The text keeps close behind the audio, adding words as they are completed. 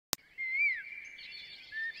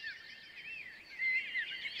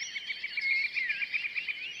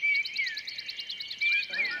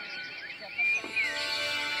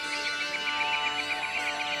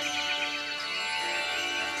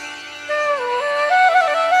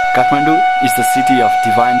Kathmandu is the city of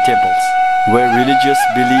divine temples, where religious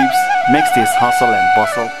beliefs makes this hustle and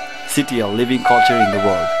bustle city a living culture in the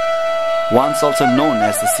world. Once also known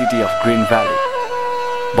as the city of Green Valley.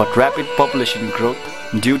 But rapid population growth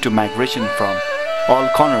due to migration from all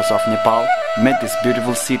corners of Nepal made this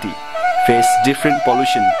beautiful city face different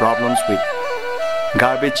pollution problems with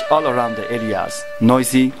garbage all around the areas,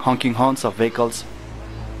 noisy honking horns of vehicles.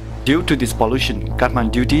 Due to this pollution,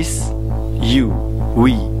 Kathmandutis, you,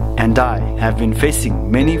 we, and I have been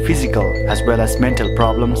facing many physical as well as mental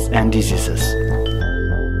problems and diseases.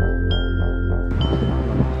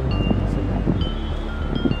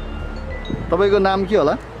 तपाईको नाम के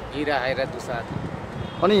होला? हिरा हैरा दुसाद।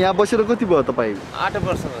 अनि यहाँ बसेर कति भयो तपाई? 8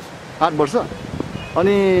 वर्ष भयो। 8 वर्ष?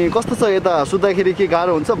 अनि कस्तो छ यता सुत्दाखेरि के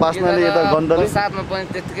गाह्रो हुन्छ बास्नाले यता गन्धले? बरसातमा पनि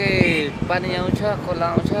त्यतिकै पानी आउँछ, खोला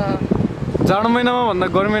आउँछ। जाडो महिनामा भन्दा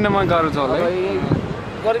गर्मी महिनामा गाह्रो छ होला है?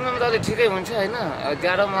 गर्मीमा त अलि ठिकै हुन्छ हैन,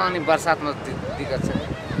 जाडोमा अनि बरसातमा दिक्कत छ।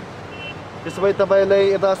 त्यसो भए तपाईलाई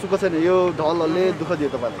यता सुख छैन, यो ढलहरुले दुःख दियो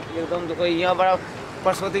तपाईलाई? एकदम दुःख। यहाँबाट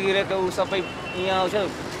पशुपति गिरेको उ सबै यहाँ आउँछ,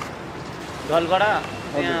 ढलबाट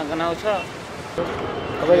यहाँ गनाउँछ।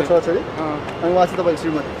 तपाईको छोराछोरी? अनि उहाँ चाहिँ तपाईको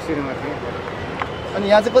श्रीमती? अनि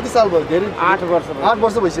यहाँ चाहिँ कति साल भयो? धेरै 8 वर्ष भयो। 8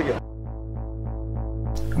 वर्ष भइसक्यो।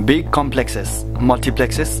 Big complexes,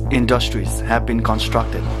 multiplexes, industries have been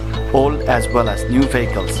constructed. Old as well as new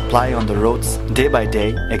vehicles ply on the roads day by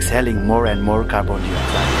day, exhaling more and more carbon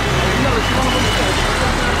dioxide.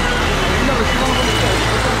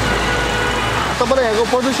 तपाईलाई यहाँको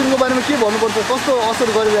प्रदूषणको बारेमा के भन्नुपर्छ? कस्तो असर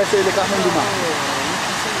गरिरहेछ अहिले काठमाडौँमा?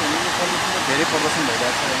 धेरै प्रदूषण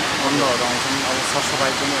भइरहेछ हैन, गन्धहरु आउँछन्। अब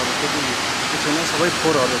सरसफाइ पनि अब त्यति छैन, सबै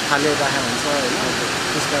फोहोरहरु फालेर राखेको हुन्छ हैन।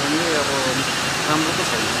 त्यसकारणले अब राम्रो त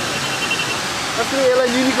छैन। त्यसले यसलाई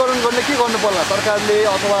न्यूनीकरण गर्न के गर्नु पर्ला सरकारले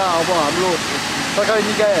अथवा अब हाम्रो सरकारी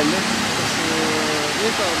निकायहरूले? यो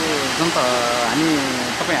त अब जनता हामी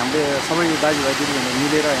तपाई हामीले सबै दाजुभाइ दिदीबहिनी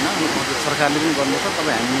मिलेर हैन, सरकारले पनि गर्नुपर्छ,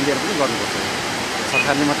 तपाई हामी मिलेर पनि गर्नुपर्छ।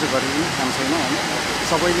 सरकारले मात्र गरिदिनु काम छैन हैन,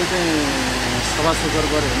 सबैले चाहिँ सभा सुगर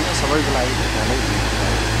गरे भने सबैको लागि भलै हुन्छ।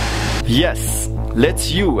 Yes, let's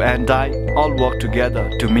you and I all work together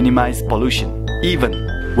to minimize pollution, even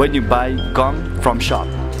when you buy gum from shop.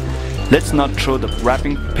 Let's not throw the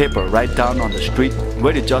wrapping paper right down on the street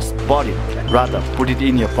where you just bought it. Rather, put it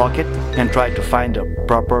in your pocket and try to find a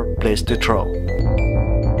proper place to throw.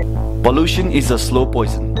 Pollution is a slow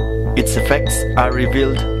poison. Its effects are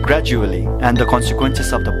revealed gradually, and the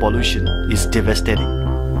consequences of the pollution is devastating.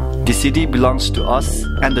 The city belongs to us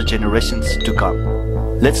and the generations to come.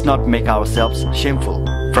 Let's not make ourselves shameful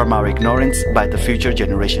from our ignorance by the future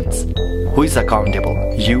generations. Who is accountable,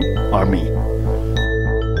 you or me?